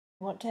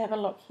I want to have a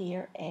look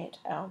here at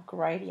our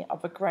gradient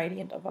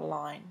of a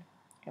line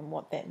and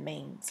what that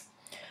means.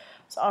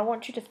 So I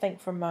want you to think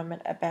for a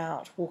moment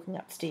about walking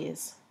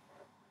upstairs.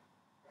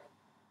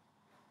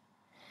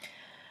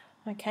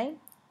 Okay,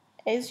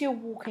 as you're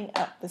walking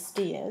up the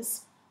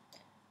stairs,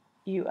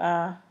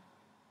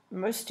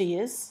 most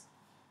stairs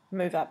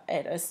move up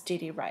at a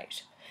steady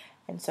rate.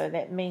 And so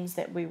that means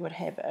that we would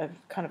have a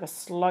kind of a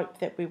slope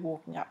that we're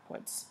walking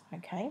upwards.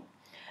 Okay.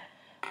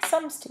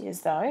 Some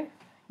stairs though,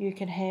 you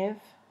can have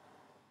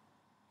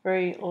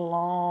very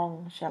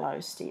long, shallow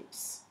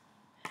steps.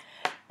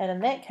 And in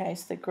that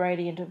case, the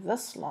gradient of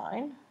this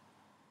line,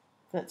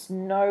 that's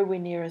nowhere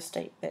near as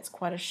steep. That's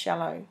quite a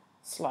shallow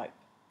slope.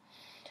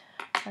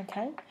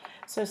 Okay,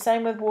 so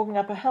same with walking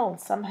up a hill.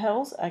 Some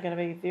hills are going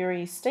to be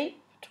very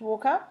steep to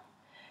walk up,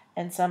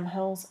 and some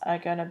hills are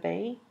going to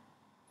be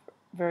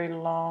very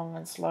long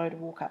and slow to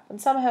walk up.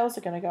 And some hills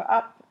are going to go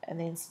up and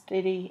then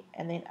steady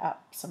and then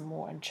up some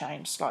more and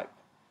change slope.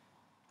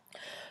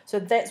 So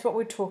that's what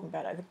we're talking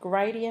about. The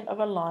gradient of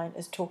a line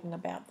is talking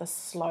about the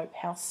slope,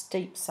 how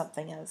steep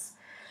something is,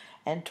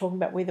 and talking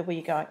about whether we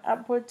are going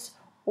upwards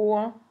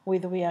or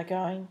whether we are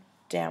going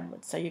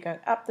downwards. So you're going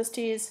up the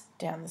stairs,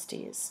 down the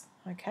stairs.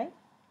 Okay?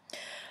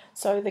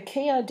 So the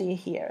key idea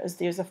here is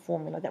there's a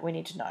formula that we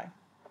need to know.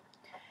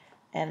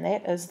 And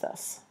that is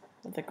this.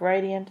 That the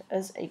gradient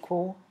is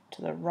equal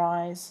to the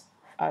rise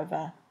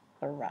over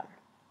the run.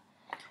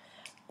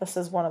 This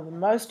is one of the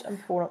most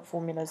important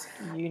formulas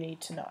you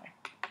need to know.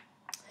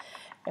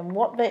 And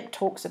what that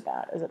talks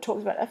about is it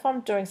talks about if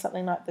I'm doing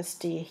something like the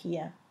stair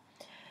here,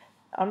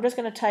 I'm just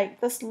going to take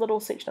this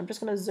little section, I'm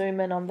just going to zoom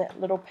in on that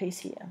little piece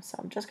here. So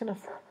I'm just going to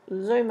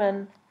zoom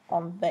in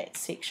on that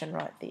section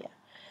right there.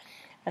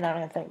 And I'm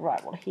going to think,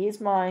 right, well,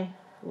 here's my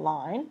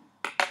line.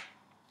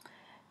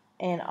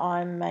 And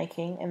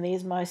and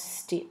there's my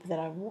step that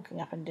I'm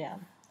walking up and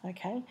down.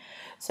 Okay,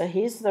 so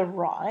here's the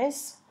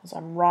rise, so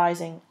I'm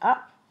rising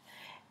up,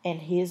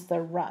 and here's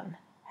the run,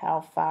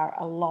 how far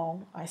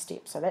along I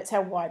step. So that's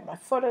how wide my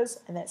foot is,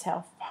 and that's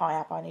how high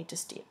up I need to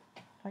step.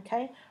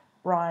 Okay,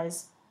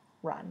 rise,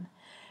 run.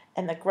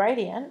 And the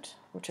gradient,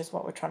 which is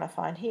what we're trying to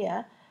find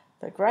here,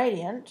 the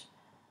gradient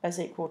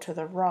is equal to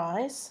the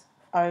rise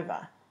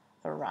over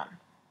the run.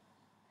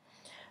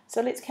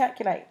 So let's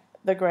calculate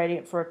the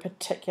gradient for a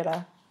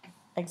particular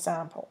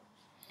example.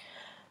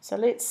 So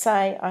let's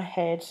say I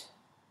had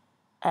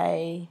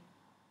a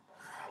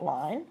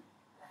line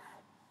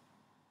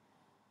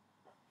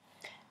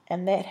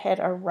and that had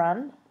a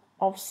run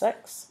of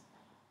 6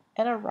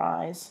 and a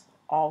rise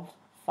of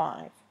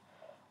 5.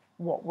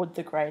 What would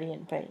the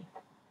gradient be?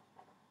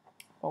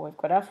 Well, we've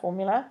got our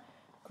formula.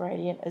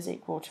 Gradient is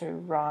equal to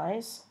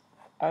rise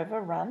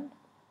over run,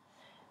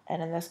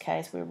 and in this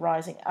case we're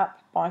rising up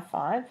by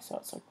 5, so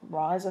it's a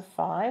rise of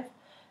 5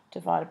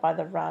 divided by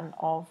the run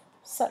of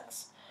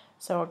 6.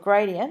 So a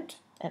gradient,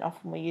 and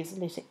often we use the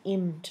letter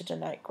M to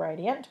denote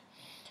gradient,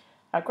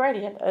 our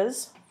gradient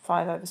is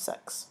 5 over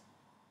 6.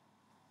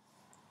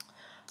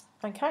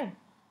 Okay,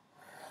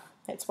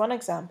 that's one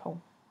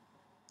example.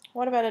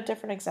 What about a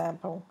different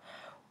example?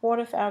 What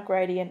if our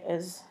gradient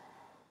is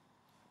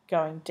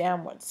going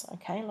downwards,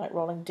 okay, like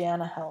rolling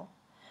down a hill?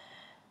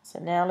 So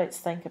now let's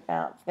think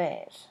about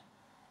that.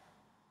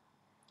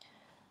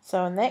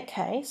 So in that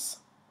case,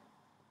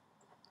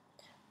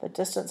 the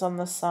distance on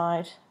this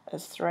side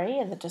is 3,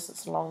 and the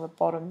distance along the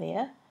bottom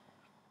there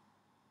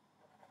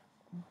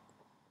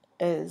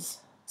is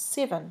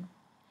 7.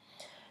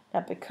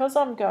 Now because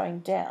I'm going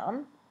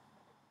down,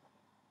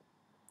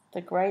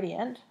 the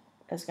gradient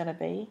is going to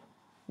be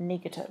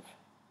negative.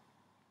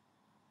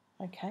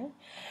 Okay,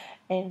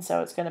 and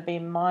so it's going to be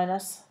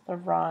minus the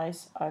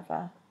rise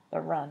over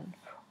the run.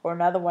 Or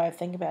another way of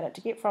thinking about it,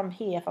 to get from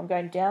here, if I'm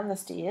going down the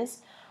stairs,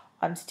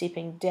 I'm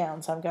stepping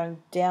down. So I'm going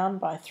down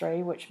by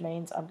 3, which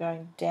means I'm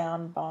going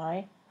down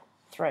by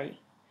 3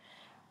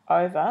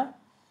 over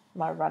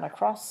my run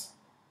across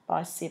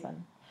by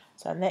 7.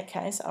 So in that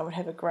case, I would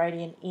have a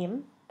gradient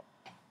M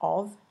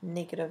of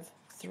negative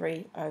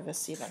 3 over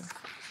 7.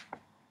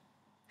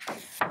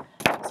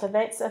 So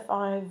that's if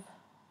I've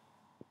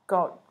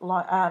got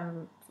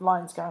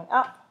lines going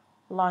up,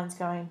 lines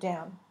going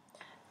down.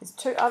 There's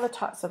two other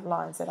types of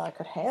lines that I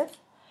could have,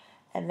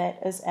 and that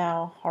is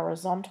our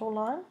horizontal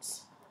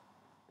lines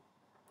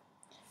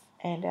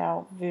and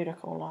our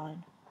vertical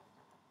line.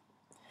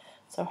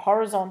 So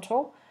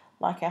horizontal,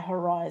 like our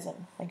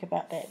horizon. Think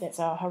about that. That's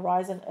our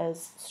horizon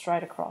is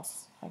straight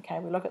across. Okay,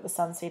 we look at the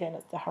sunset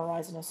and the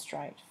horizon is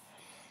straight.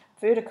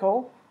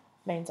 Vertical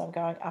means I'm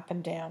going up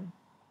and down.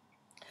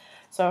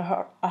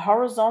 So a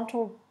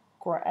horizontal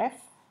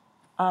graph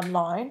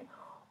line,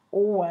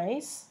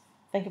 always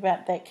think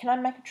about that. Can I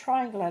make a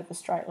triangle out of a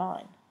straight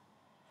line?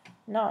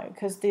 No,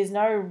 because there's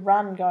no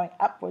run going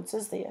upwards,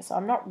 is there? So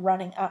I'm not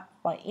running up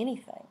by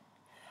anything.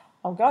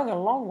 I'm going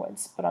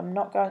alongwards, but I'm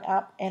not going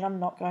up and I'm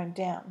not going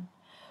down.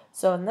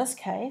 So in this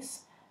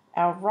case,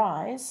 our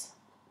rise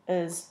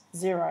is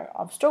 0.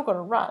 I've still got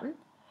a run,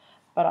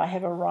 but I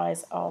have a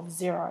rise of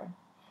 0.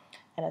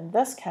 And in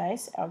this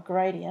case, our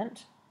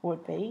gradient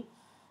would be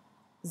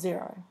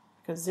 0,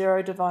 because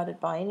 0 divided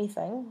by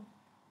anything,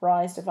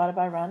 rise divided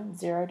by run,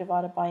 0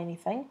 divided by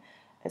anything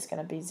is going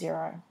to be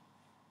 0.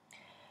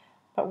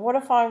 But what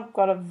if I've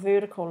got a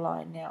vertical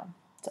line now?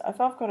 So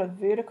if I've got a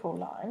vertical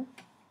line,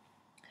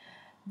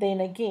 then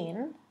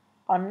again,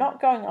 I'm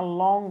not going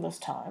along this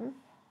time,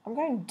 I'm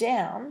going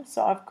down,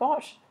 so I've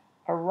got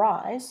a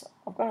rise,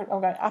 I'm going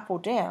up or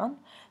down,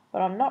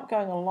 but I'm not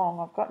going along,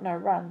 I've got no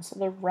run, so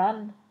the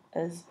run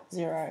is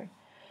 0.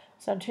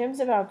 So in terms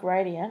of our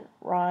gradient,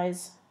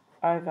 rise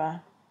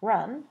over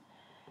run,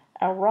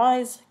 our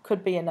rise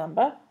could be a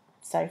number,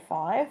 say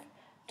 5,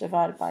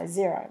 divided by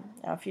 0.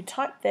 Now if you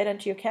type that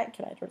into your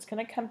calculator, it's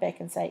going to come back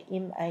and say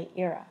MA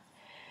error.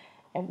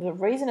 And the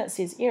reason it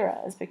says error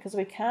is because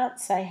we can't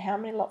say how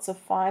many lots of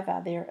 5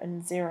 are there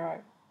in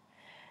 0.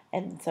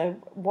 And so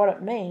what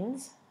it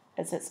means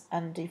is it's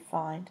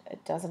undefined.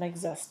 It doesn't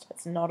exist.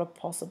 It's not a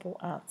possible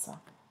answer.